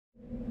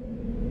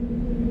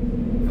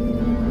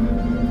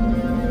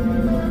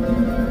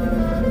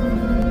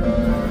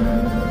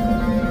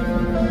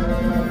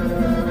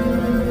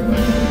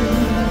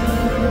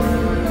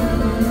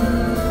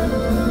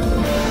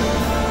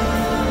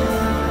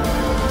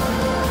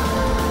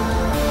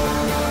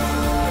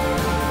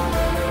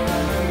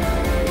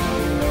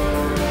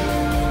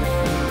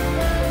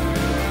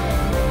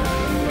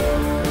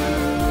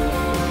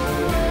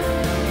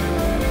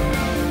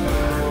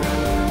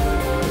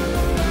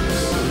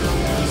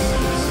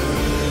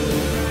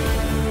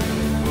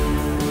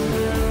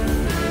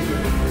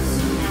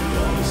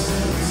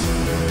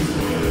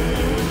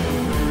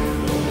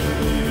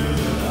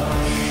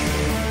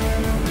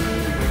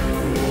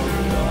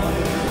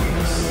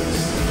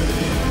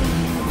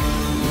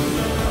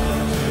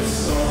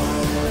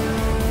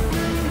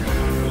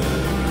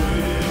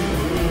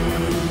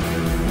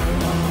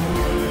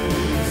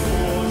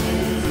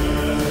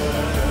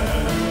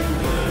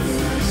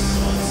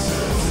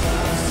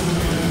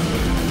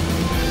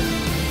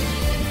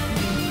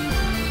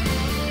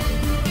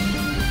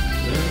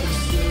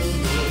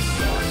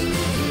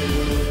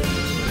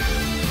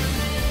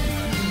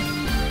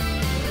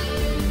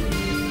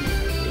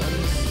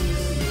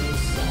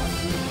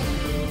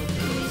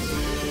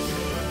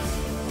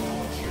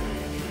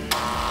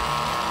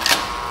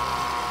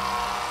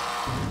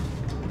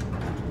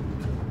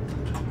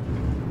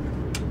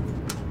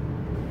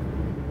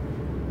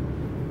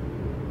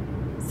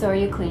So are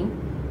you clean?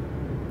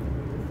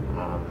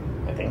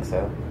 I think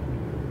so.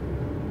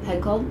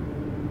 Head cold?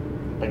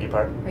 Beg your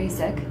pardon? Are you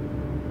sick?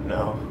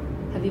 No.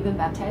 Have you been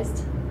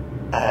baptized?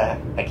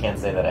 I can't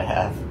say that I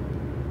have.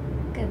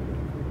 Good.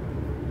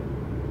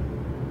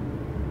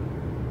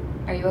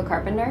 Are you a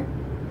carpenter?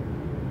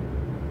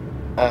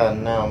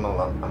 No, I'm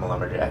a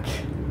lumberjack.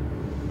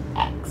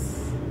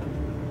 X.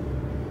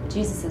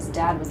 Jesus'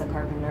 dad was a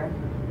carpenter.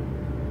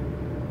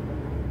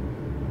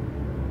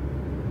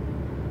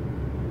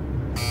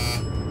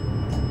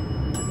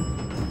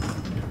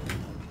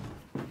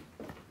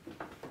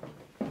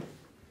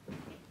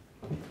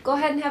 Go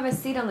ahead and have a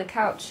seat on the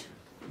couch.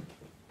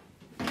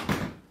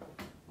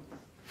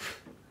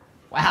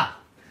 Wow,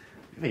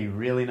 you have a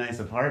really nice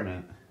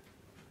apartment.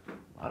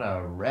 A lot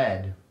of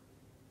red.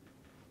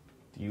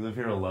 Do you live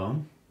here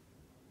alone?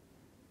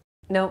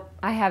 Nope,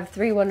 I have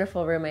 3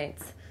 wonderful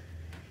roommates.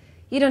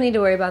 You don't need to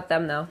worry about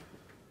them, though.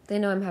 They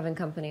know I'm having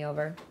company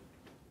over.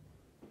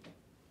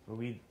 But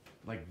we,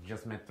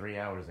 just met 3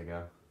 hours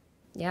ago.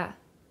 Yeah,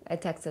 I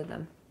texted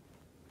them.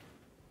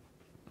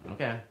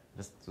 Okay,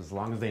 just as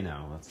long as they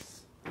know.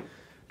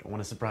 Don't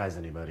want to surprise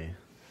anybody.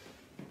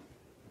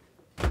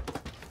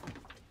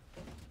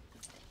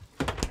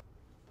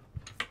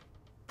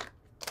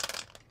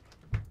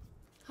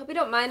 Hope you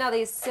don't mind all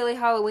these silly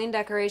Halloween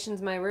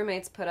decorations my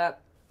roommates put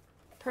up.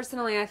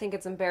 Personally, I think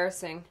it's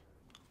embarrassing.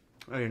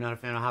 Oh, you're not a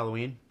fan of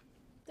Halloween?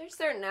 There's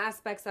certain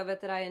aspects of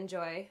it that I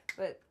enjoy,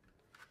 but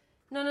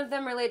none of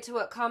them relate to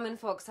what common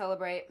folk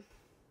celebrate.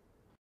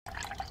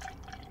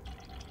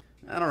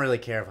 I don't really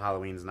care if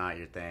Halloween's not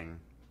your thing.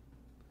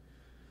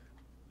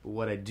 But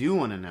what I do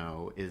want to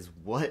know is,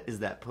 what is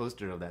that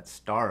poster of that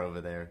star over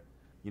there?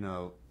 You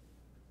know,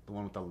 the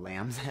one with the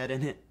lamb's head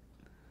in it?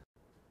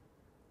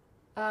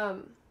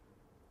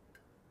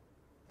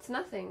 It's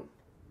nothing.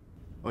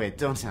 Wait,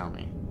 don't tell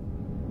me.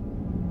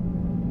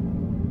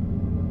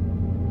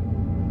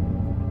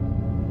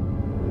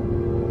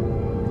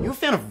 You a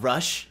fan of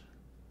Rush?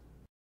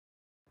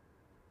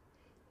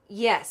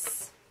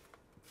 Yes.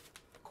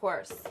 Of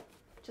course.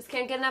 Just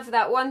can't get enough of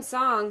that one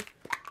song.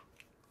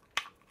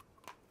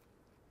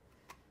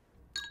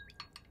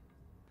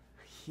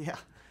 Yeah.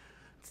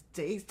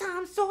 Today's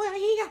time, so how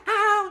you,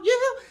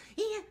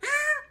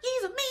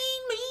 he's a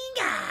mean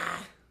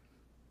guy.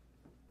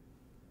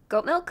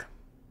 Goat milk?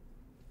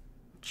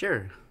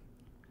 Sure.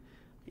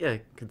 Yeah,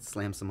 I could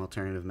slam some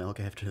alternative milk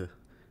after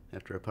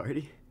a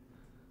party.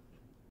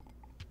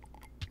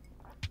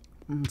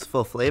 It's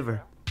full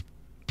flavor.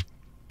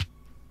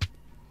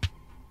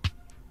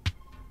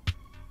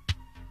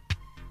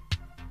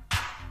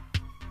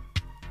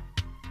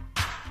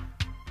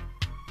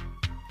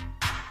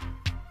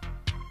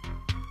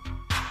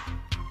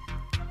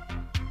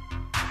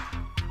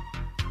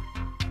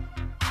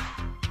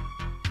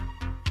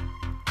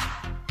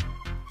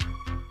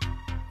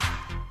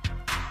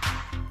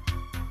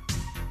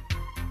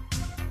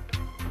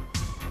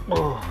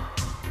 Oh.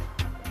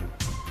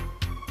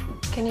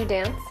 Can you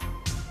dance?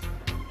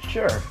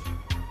 Sure.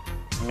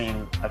 I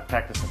mean, I've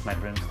practiced with my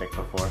broomstick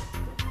before.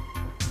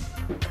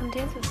 Come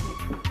dance with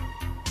me.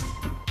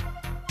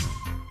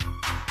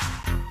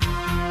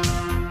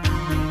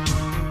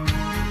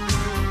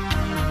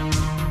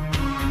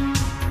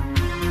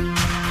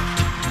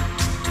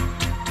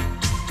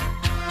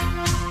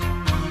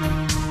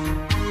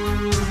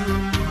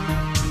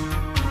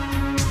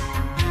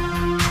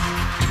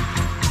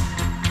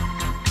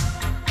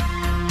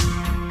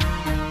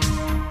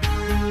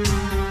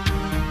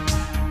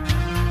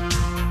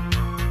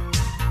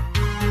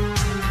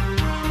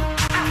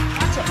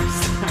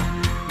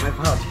 My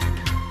apologies.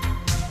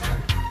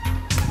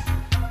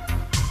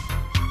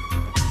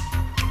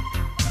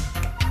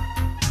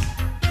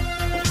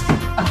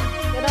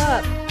 Get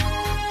up.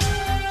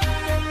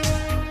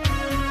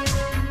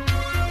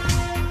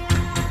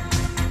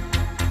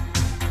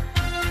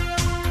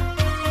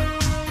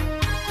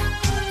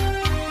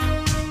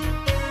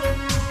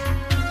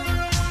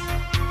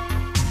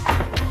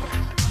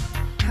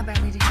 How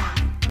badly do you want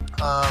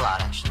it? A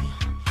lot, actually.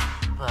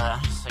 But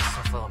I'm just so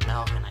full of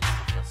milk and I just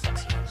don't feel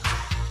sexy enough.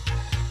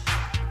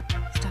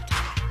 Stop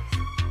talking,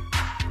 please.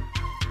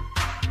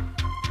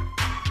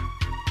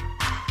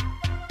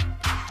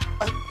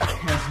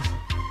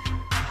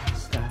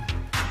 Stop.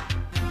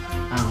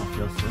 I don't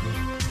feel silly.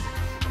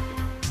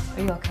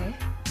 Are you okay?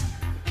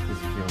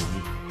 Just feel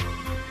weak.